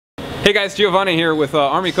Hey guys, Giovanni here with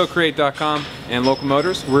ArmyCoCreate.com and Local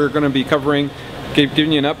Motors. We're going to be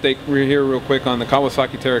giving you an update. We're here real quick on the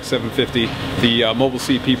Kawasaki Teryx 750, the mobile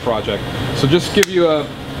CP project. So just give you a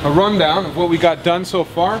rundown of what we got done so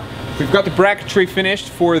far. We've got the bracketry finished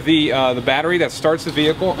for the battery that starts the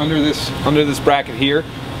vehicle under this bracket here,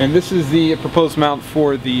 and this is the proposed mount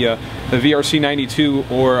for the VRC92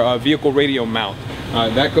 or vehicle radio mount.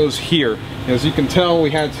 That goes here. As you can tell, we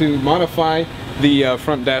had to modify the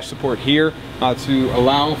front dash support here to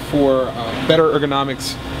allow for better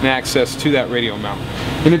ergonomics and access to that radio mount.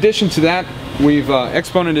 In addition to that, we've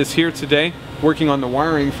Exponent is here today working on the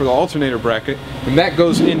wiring for the alternator bracket, and that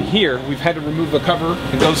goes in here. We've had to remove the cover.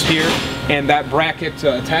 It goes here, and that bracket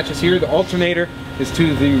attaches here. The alternator is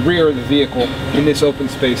to the rear of the vehicle in this open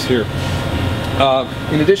space here.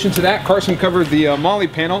 In addition to that, Carson covered the MOLLE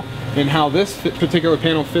panel and how this particular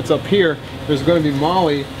panel fits up here. There's going to be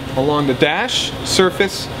MOLLE along the dash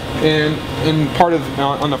surface and part of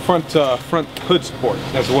on the front hood support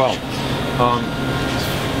as well.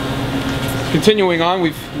 Continuing on,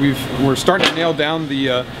 we're starting to nail down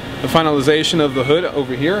the finalization of the hood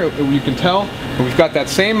over here. You can tell we've got that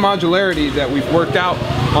same modularity that we've worked out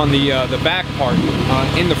on the back part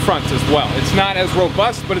in the front as well. It's not as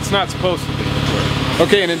robust, but it's not supposed to be.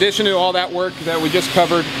 Okay, in addition to all that work that we just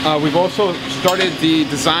covered, we've also started the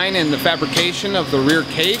design and the fabrication of the rear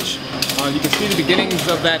cage. You can see the beginnings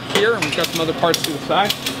of that here, and we've got some other parts to the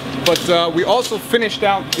side. But we also finished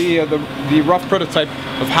out the rough prototype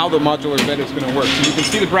of how the modular bed is going to work. So you can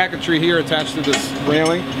see the bracketry here attached to this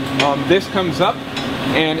railing. This comes up,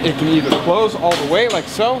 and it can either close all the way like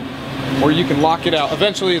so, or you can lock it out.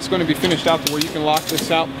 Eventually it's going to be finished out to where you can lock this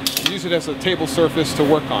out and use it as a table surface to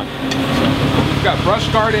work on. So, we've got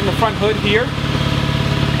brush guard in the front hood here,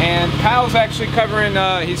 and Kyle's actually covering,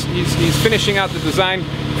 he's finishing out the design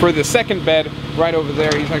for the second bed right over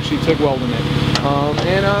there. He's actually TIG welding it.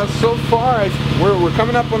 So far, we're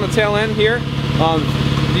coming up on the tail end here.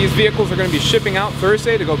 These vehicles are going to be shipping out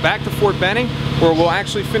Thursday to go back to Fort Benning, where we'll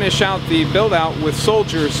actually finish out the build out with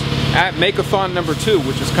soldiers at Makeathon number 2,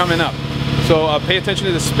 which is coming up. So pay attention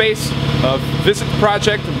to the space, visit the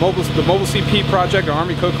project, the mobile CP project at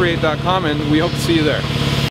ArmyCoCreate.com, and we hope to see you there.